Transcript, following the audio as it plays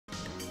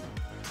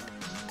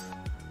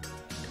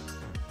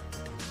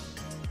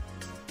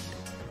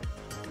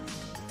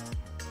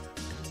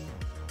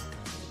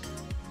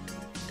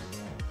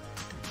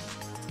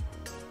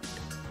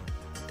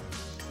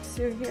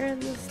So here in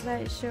the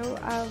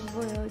slideshow, I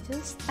will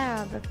just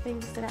add the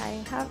things that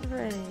I have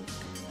ready.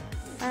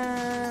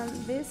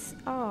 These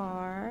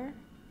are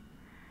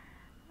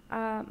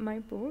my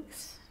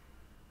books.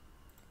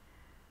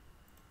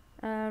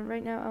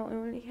 Right now I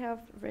only have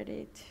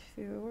ready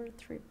 2 or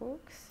 3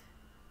 books.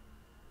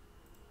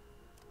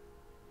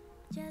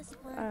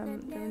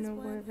 Don't know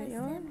where they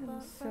are,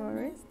 I'm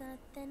sorry. It's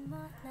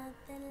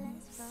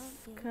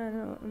kind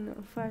of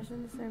a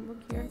fashion design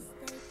book here.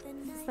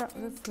 It's not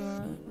this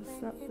one,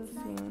 it's not this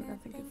one, I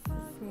think it's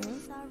this one.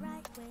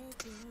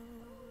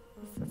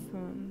 It's this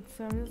one. So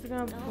I'm just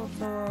gonna put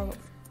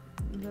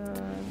the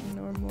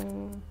normal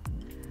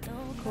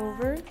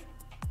cover.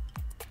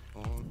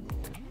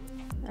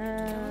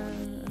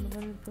 And I'm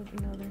gonna put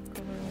another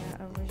cover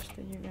that I wish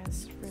that you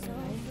guys really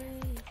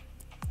like.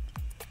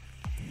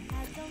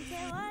 I don't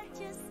care what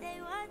you say,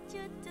 what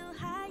you do,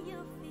 how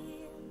you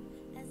feel.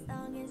 As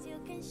long as you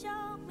can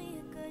show me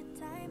a good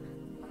time.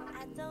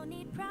 I don't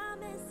need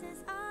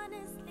promises,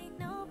 honestly,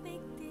 no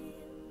big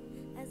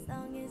deal. As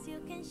long as you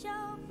can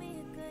show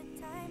me a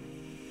good time.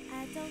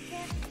 I don't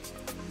care.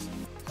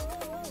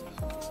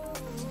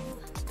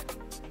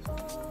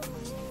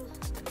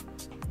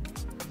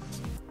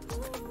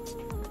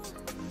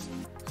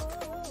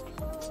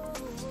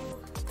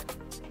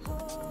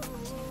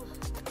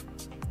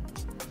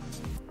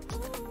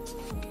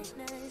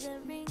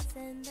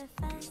 And the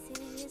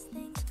fanciest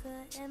things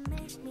couldn't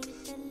make me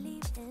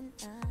believe in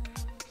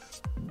us.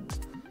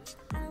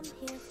 I'm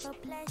here for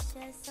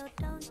pleasure, so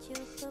don't you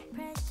put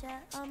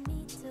pressure on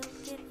me to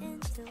give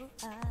into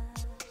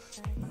us.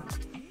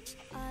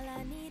 All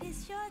I need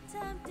is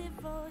short-term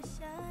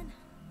devotion.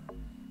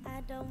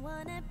 I don't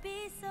wanna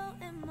be so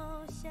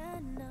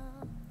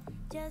emotional.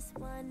 Just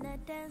wanna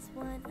dance,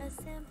 want a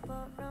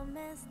simple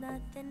romance.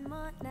 Nothing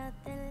more,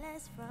 nothing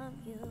less from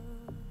you.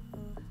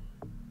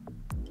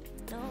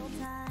 No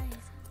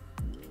ties,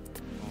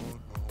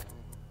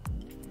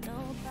 no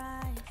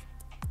price,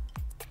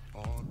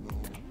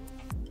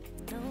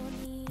 no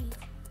need,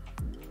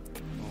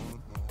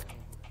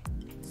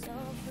 so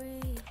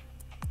free.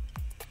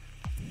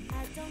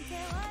 I don't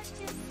care what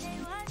you say,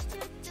 what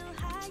you do,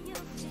 how you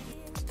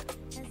feel.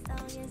 As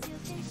long as you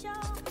can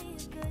show me a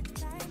good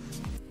time.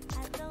 I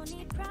don't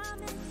need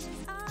promises,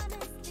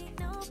 honestly,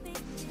 no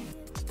big deal.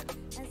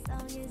 As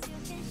long as you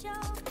can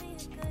show me a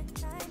good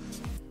time.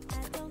 I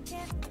don't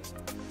care.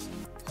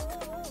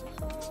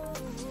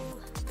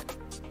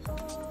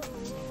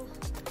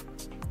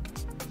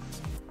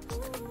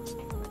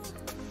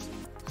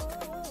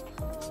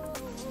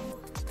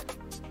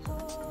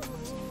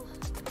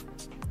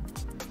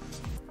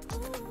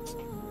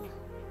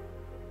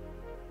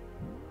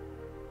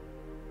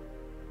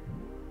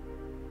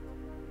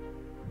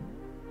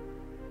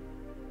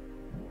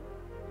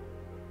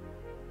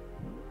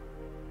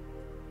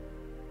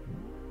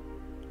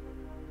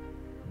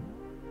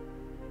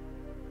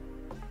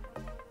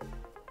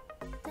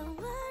 Don't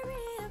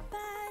worry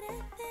about a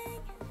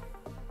thing,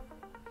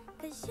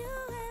 'cause you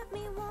and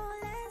me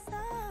won't last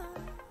long.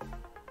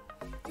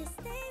 Just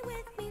stay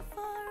with me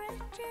for a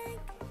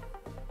drink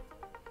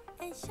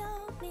and show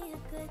me a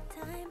good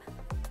time.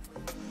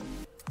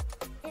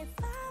 If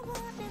I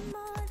wanted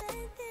more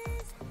than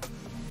this,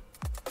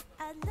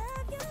 I'd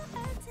love you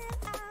until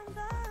I'm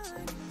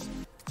gone.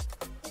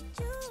 But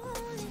you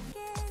only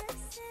get a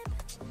sip,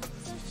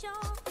 so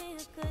show me a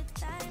good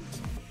time.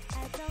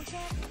 I don't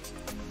care.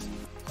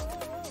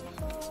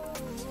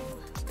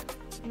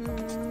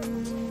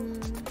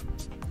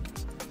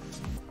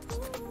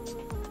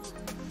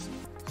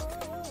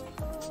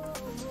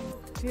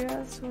 If you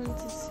guys want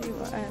to see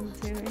what I'm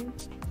doing,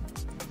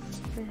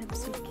 perhaps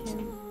you can.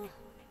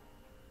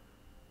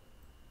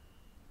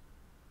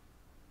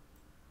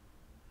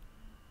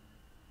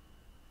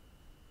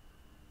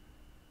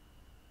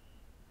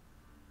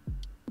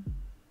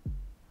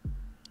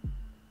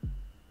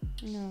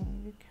 No,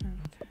 you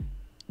can't.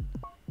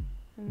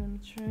 And I'm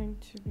trying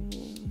to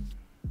be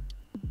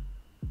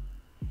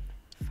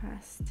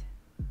fast.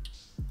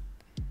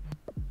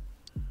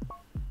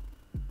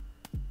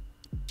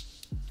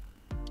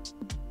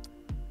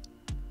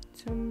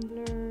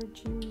 Tumblr,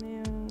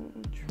 Gmail,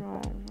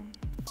 Drive.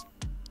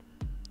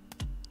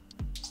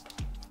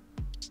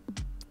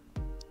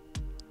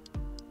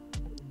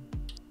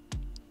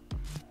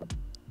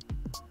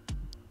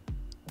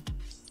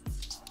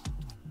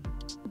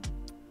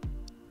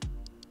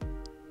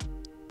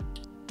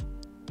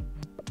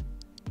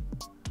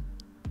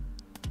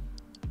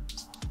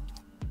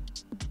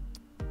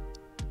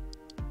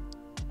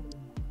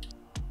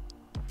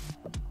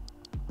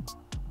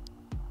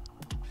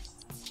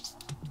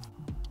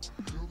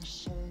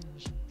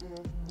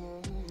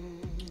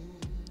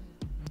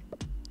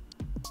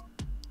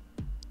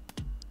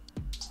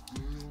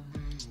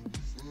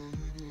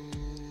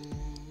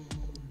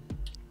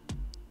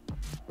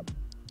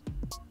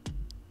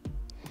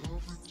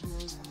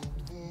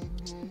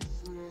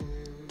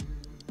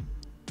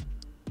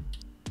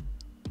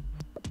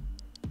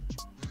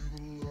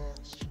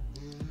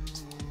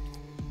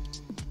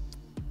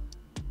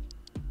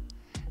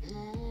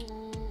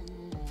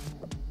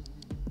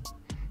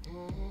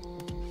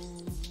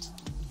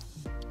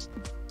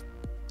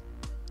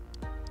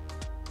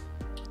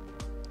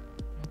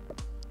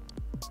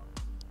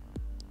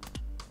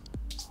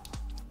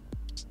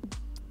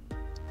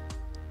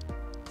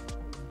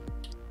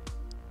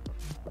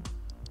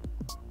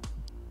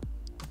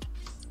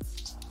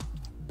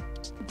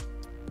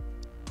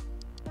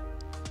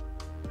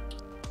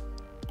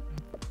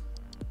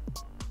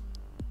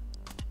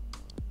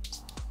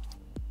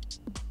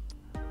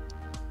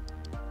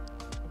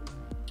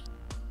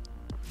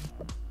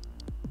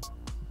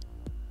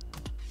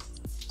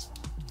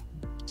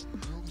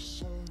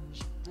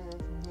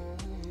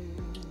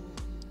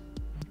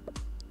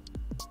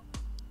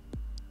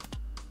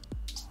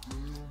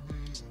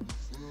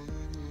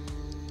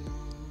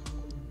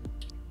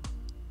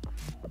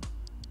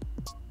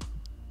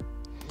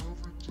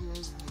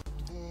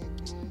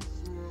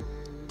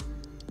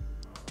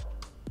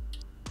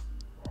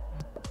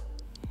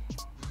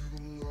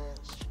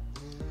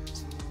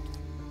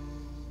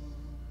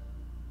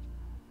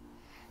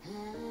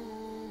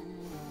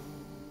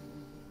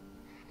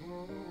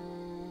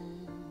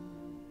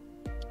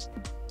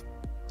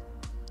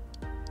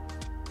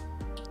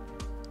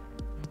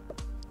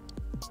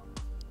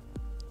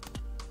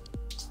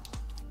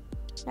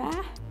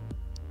 Ah.